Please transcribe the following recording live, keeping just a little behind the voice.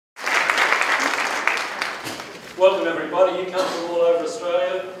Welcome everybody. You come from all over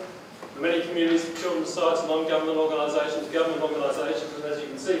Australia, from many communities, children's sites, non-government organisations, government organisations, and as you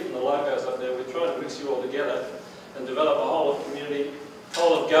can see from the logos up there, we're trying to mix you all together and develop a whole of community,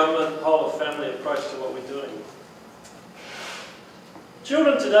 whole of government, whole of family approach to what we're doing.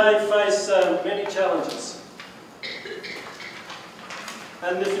 Children today face many challenges.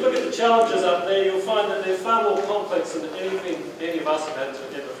 And if you look at the challenges up there, you'll find that they're far more complex than anything any of us have had to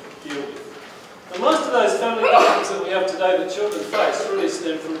ever deal with. And most of those family problems that we have today that children face really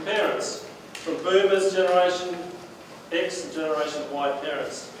stem from parents, from boomers, Generation X and Generation Y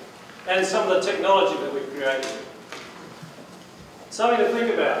parents, and some of the technology that we've created. Something to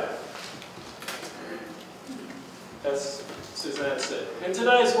think about, as Suzanne said. In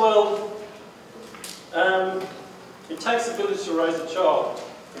today's world, it takes a village to raise a child.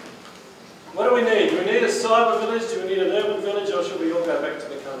 What do we need? Do we need a cyber village? Do we need an urban village? Or should we all go back to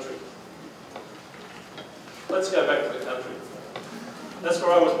the country? Let's go back to the country. That's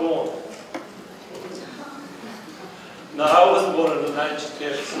where I was born. No, I wasn't born in an aged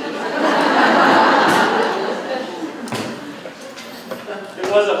care facility. It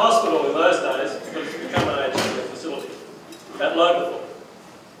was a hospital in those days, but it's become an aged care facility at Loberthorpe.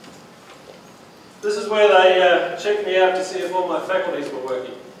 This is where they checked me out to see if all my faculties were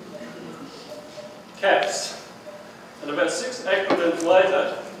working. CAPS. And about 6 acronyms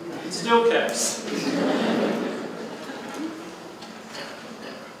later, still CAPS.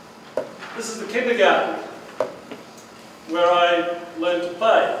 This is the kindergarten where I learned to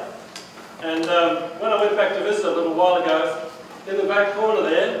play. And when I went back to visit a little while ago, in the back corner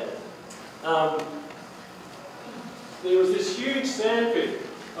there, there was this huge sandpit,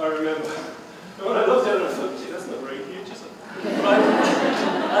 I remember. And when I looked at it, I thought, gee, that's not very huge, is it?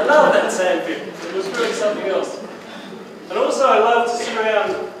 I love that sandpit. It was really something else. And also I loved to sit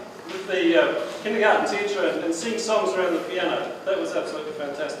around with the kindergarten teacher and sing songs around the piano. That was absolutely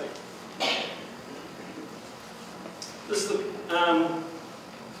fantastic. This is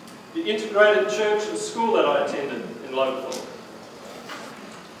the integrated church and school that I attended in Loberthorpe.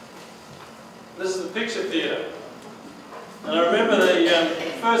 This is the picture theatre. And I remember the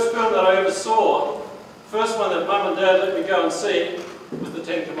first film that I ever saw, first one that Mum and Dad let me go and see, was the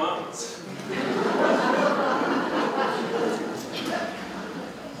 10 Commandments.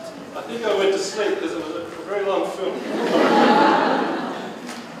 I think I went to sleep because it was a very long film.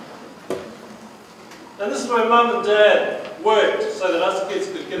 And this is where Mum and Dad worked so that us kids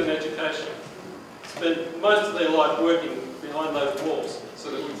could get an education. Spent most of their life working behind those walls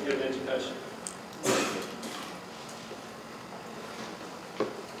so that we could get an education.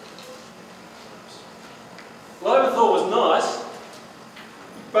 Loberthorpe was nice,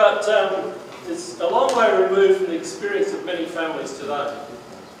 but it's a long way removed from the experience of many families today.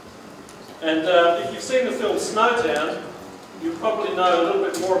 And if you've seen the film Snowtown, you probably know a little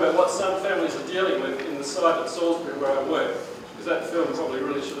bit more about what some families are dealing with in the site at Salisbury where I work, because that film probably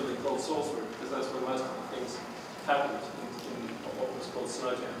really should have been called Salisbury, because that's where most of the things happened in what was called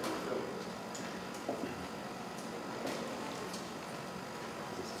Snowtown in the film.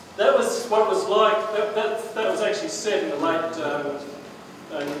 That was what it was like. That was actually set in the late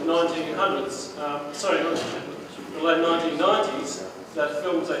 1900s. The late 1990s. That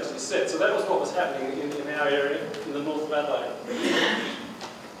film was actually set. So that was what was happening in our area, in the north of Adelaide.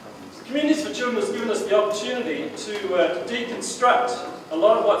 Communities for Children has given us the opportunity to deconstruct a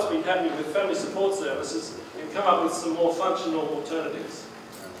lot of what's been happening with family support services and come up with some more functional alternatives.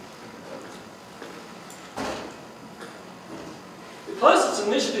 The closest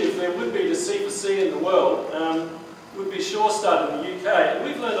initiative there would be to C4C in the world would be Sure Start in the UK. And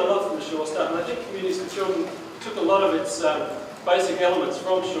we've learned a lot from Sure Start, and I think Communities for Children took a lot of its basic elements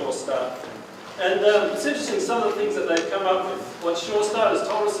from Sure Start. And it's interesting some of the things that they've come up with. What Sure Start has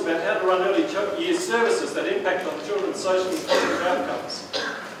told us about how to run early years services that impact on children's social and positive outcomes.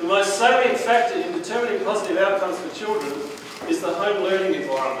 The most salient factor in determining positive outcomes for children is the home learning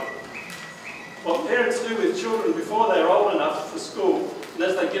environment. What parents do with children before they're old enough for school, and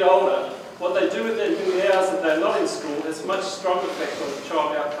as they get older, what they do with them in the hours that they're not in school has a much stronger effect on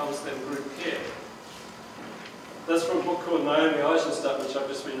child outcomes than group care. That's from a book called Naomi Eisenstadt, which I've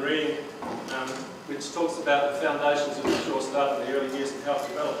just been reading, which talks about the foundations of the Sure Start in the early years and how it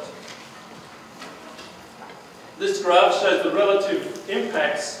developed. This graph shows the relative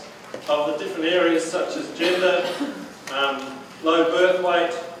impacts of the different areas such as gender, low birth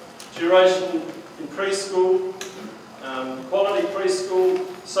weight, duration in preschool, quality preschool,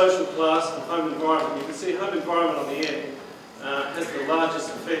 social class and home environment. You can see home environment on the end has the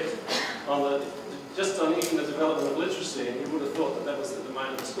largest effect on just on even the development of literacy, and you would have thought that that was the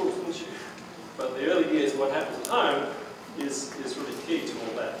domain of the schools, wouldn't you? But So the early years, what happens at home, is really key to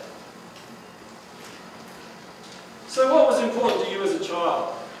all that. So what was important to you as a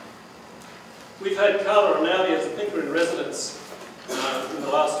child? We've had Carla Rinaldi as a thinker in residence in the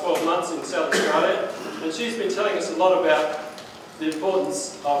last 12 months in South Australia, and she's been telling us a lot about the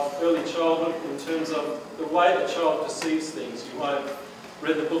importance of early childhood in terms of the way the child perceives things. You might have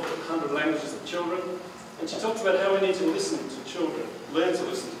read the book 100 Languages of Children, and she talks about how we need to listen to children, learn to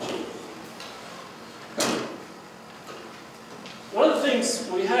listen to children. One of the things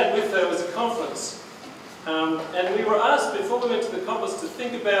we had with her was a conference, and we were asked before we went to the conference to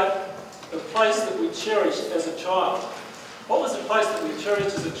think about a place that we cherished as a child. What was the place that we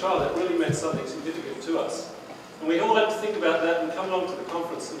cherished as a child that really meant something significant to us? And we all had to think about that and come along to the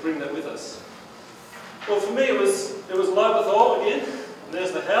conference and bring that with us. Well, for me it was Lobeth Hall again, and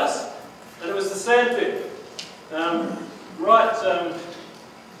there's the house, and it was the sandpit. Right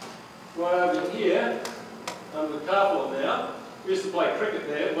over here, under the carport now. We used to play cricket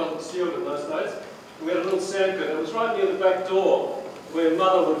there, it wasn't sealed in those days. And we had a little sandpit, it was right near the back door where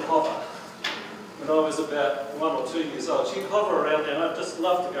Mother would hover. When I was about 1 or 2 years old, she'd hover around there, and I'd just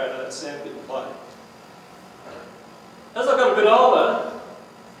love to go to that sandpit and play. As I got a bit older,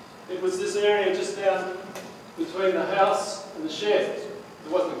 it was this area just down between the house and the shed.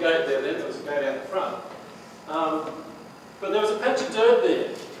 There wasn't a gate there then, there was a gate out the front. But there was a patch of dirt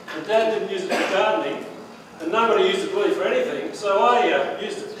there, and Dad didn't use it for gardening, and nobody used it really for anything, so I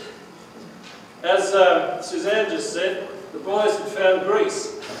used it. As Suzanne just said, the boys had found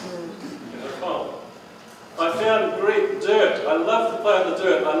grease in the pond. I found great dirt. I loved to play on the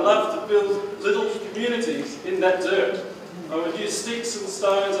dirt. I loved to build little communities in that dirt. I would use sticks and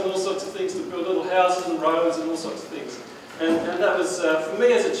stones and all sorts of things to build little houses and roads and all sorts of things. And that was, for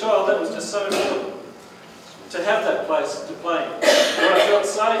me as a child, that was just so important to have that place to play in, where I felt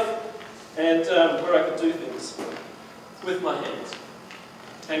safe and where I could do things with my hands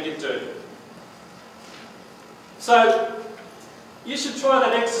and get dirty. So, you should try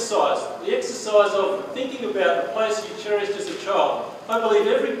that exercise, the exercise of thinking about the place you cherished as a child. I believe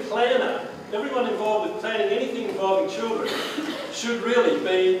every planner, everyone involved with planning anything involving children, should really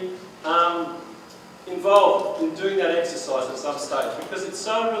be involved in doing that exercise at some stage, because it's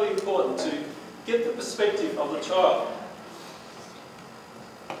so really important to get the perspective of the child.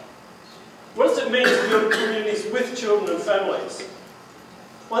 What does it mean to build communities with children and families?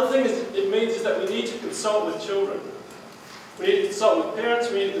 One thing it means is that we need to consult with children. We need to consult with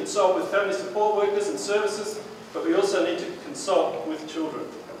parents, we need to consult with family support workers and services, but we also need to consult with children.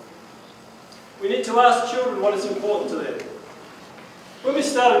 We need to ask children what is important to them. When we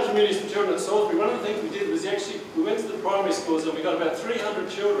started Communities for Children at Salisbury, one of the things we did was we went to the primary schools and we got about 300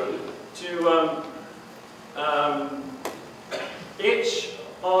 children to etch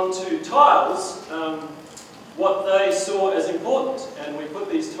onto tiles what they saw as important, and we put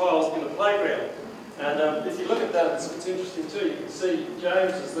these tiles in a playground. And if you look at that, it's interesting too. You can see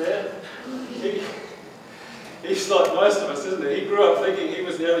James is there. He's like most of us, isn't he? He grew up thinking he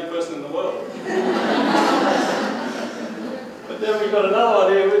was the only person in the world. But then we've got another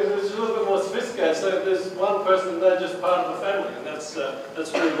one here which is a little bit more sophisticated. So there's one person, they're just part of the family, and that's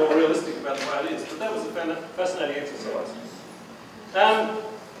really more realistic about the way it is. But that was a fascinating exercise.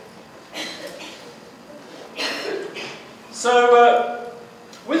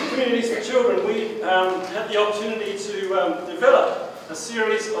 With Communities for Children, we had the opportunity to develop a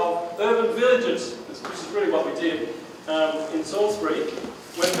series of urban villages, which is really what we did in Salisbury,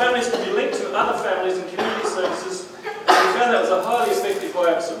 where families could be linked to other families and community services, and we found that was a highly effective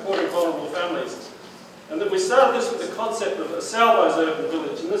way of supporting vulnerable families. And then we started this with the concept of a Salvo's urban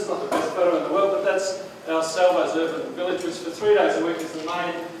village, and this is not the best photo in the world, but that's our Salvo's urban village, which for 3 days a week is the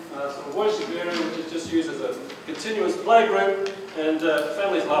main sort of worship area, which is just used as a continuous playgroup, and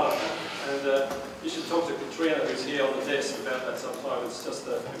families love it. And you should talk to Katrina, who's here on the desk, about that sometime. It's just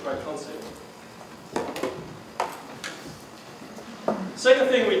a great concept. Second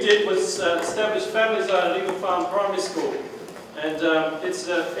thing we did was establish Family Zone at Eagle Farm Primary School. And it's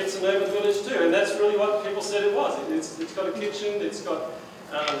an urban village too, and that's really what people said it was. It's got a kitchen, it's got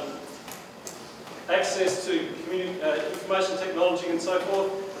access to information technology and so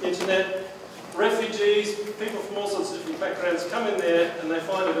forth, internet. Refugees, people from all sorts of different backgrounds come in there and they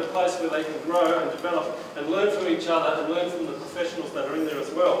find it a place where they can grow and develop and learn from each other and learn from the professionals that are in there as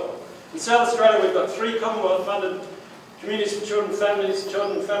well. In South Australia we've got 3 Commonwealth-funded Communities for Children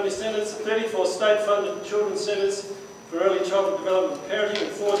and Family Centres, 34 state-funded children's centres for early childhood development and parenting,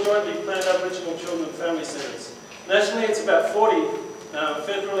 and 4 jointly planned Aboriginal children and family centres. Nationally it's about 40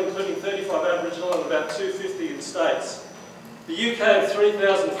 federal, including 35 Aboriginal and about 250 in states. The UK had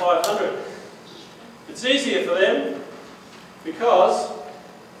 3,500. It's easier for them because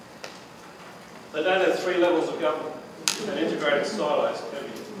they don't have 3 levels of government and integrated silos,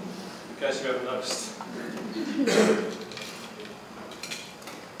 in case you haven't noticed.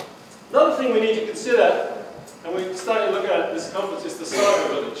 Another thing we need to consider, and we're starting to look at this conference, is the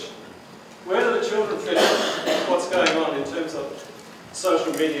cybervillage. Where do the children fit in? What's going on in terms of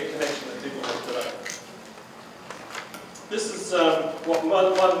social media connection that people have today? This is what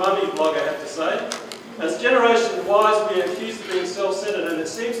one mummy blogger had to say. As Generation Y's, we are accused of being self-centred, and it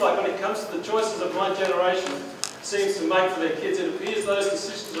seems like when it comes to the choices of my generation seems to make for their kids, it appears those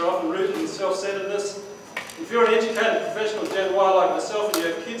decisions are often rooted in self-centredness. If you're an educated professional Gen Y like myself and you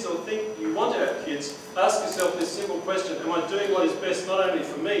have kids or think you want to have kids, ask yourself this simple question: am I doing what is best not only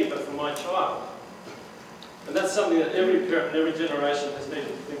for me but for my child? And that's something that every parent and every generation has needed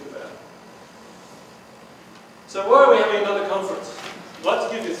to think about. So why are we having another conference? I'd like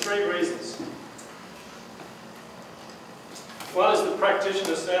to give you 3 reasons. One is the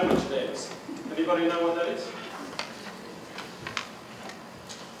practitioner sandwich dance. Anybody know what that is?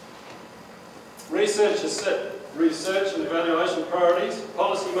 Researchers set research and evaluation priorities.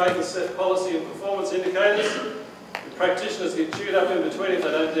 Policymakers set policy and performance indicators. The practitioners get chewed up in between if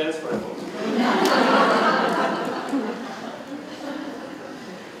they don't dance very well.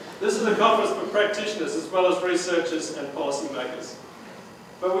 This is a conference for practitioners as well as researchers and policymakers.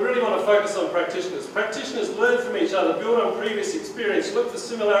 But we really want to focus on practitioners. Practitioners learn from each other, build on previous experience, look for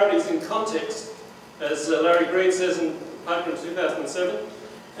similarities in context, as Larry Green says in a paper in 2007,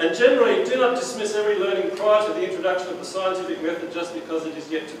 and generally do not dismiss every learning prior to the introduction of the scientific method just because it is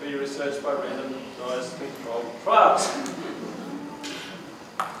yet to be researched by randomised controlled trials.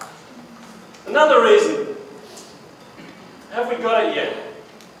 Another reason, have we got it yet?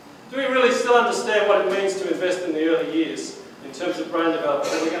 Do we really still understand what it means to invest in the early years in terms of brain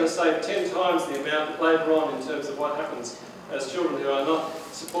development? And we're going to save 10 times the amount later on in terms of what happens as children who are not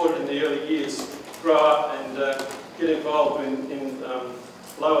supported in the early years grow up and get involved in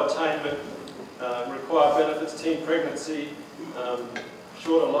low attainment, require benefits, teen pregnancy,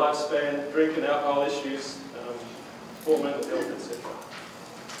 shorter lifespan, drink and alcohol issues, poor mental health, etc.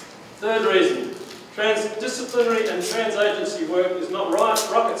 Third reason, transdisciplinary and transagency work is not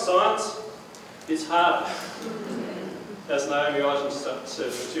rocket science, it's hard. As Naomi Oshin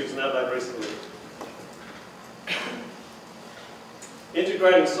said, she was in Adelaide recently.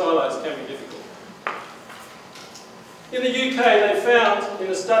 Integrating silos can be difficult. In the UK, they found in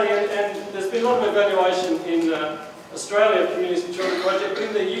a study, and there's been a lot of evaluation in Australia, Communities for Children Project, but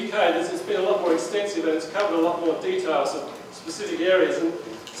in the UK it's been a lot more extensive and it's covered a lot more details of specific areas. And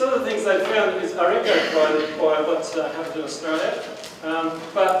some of the things they found are echoed by what's happened in Australia.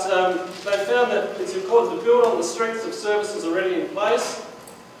 But they found that it's important to build on the strengths of services already in place,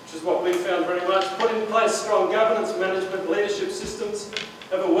 which is what we found very much. Put in place strong governance, management, leadership systems,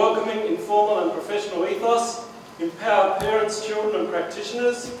 have a welcoming, informal and professional ethos, empower parents, children and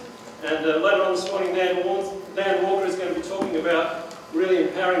practitioners. And later on this morning, Dan Walker is going to be talking about really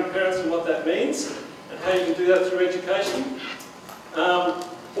empowering parents and what that means and how you can do that through education.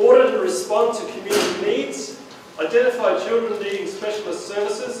 Audit and respond to community needs. Identify children needing specialist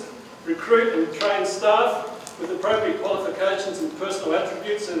services. Recruit and train staff with appropriate qualifications and personal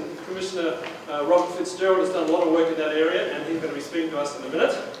attributes. And Commissioner Robert Fitzgerald has done a lot of work in that area and he's going to be speaking to us in a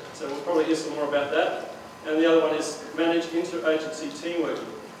minute. So we'll probably hear some more about that. And the other one is manage interagency teamwork.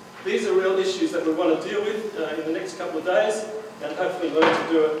 These are real issues that we want to deal with in the next couple of days and hopefully learn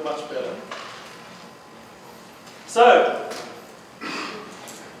to do it much better. So,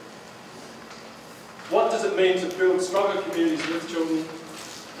 what does it mean to build stronger communities with children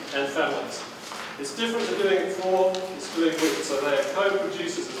and families? It's different to doing it for, it's doing with. So they are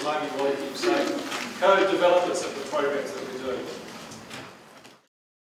co-producers, as Margie Wally keeps saying, co-developers of the programs that we're doing.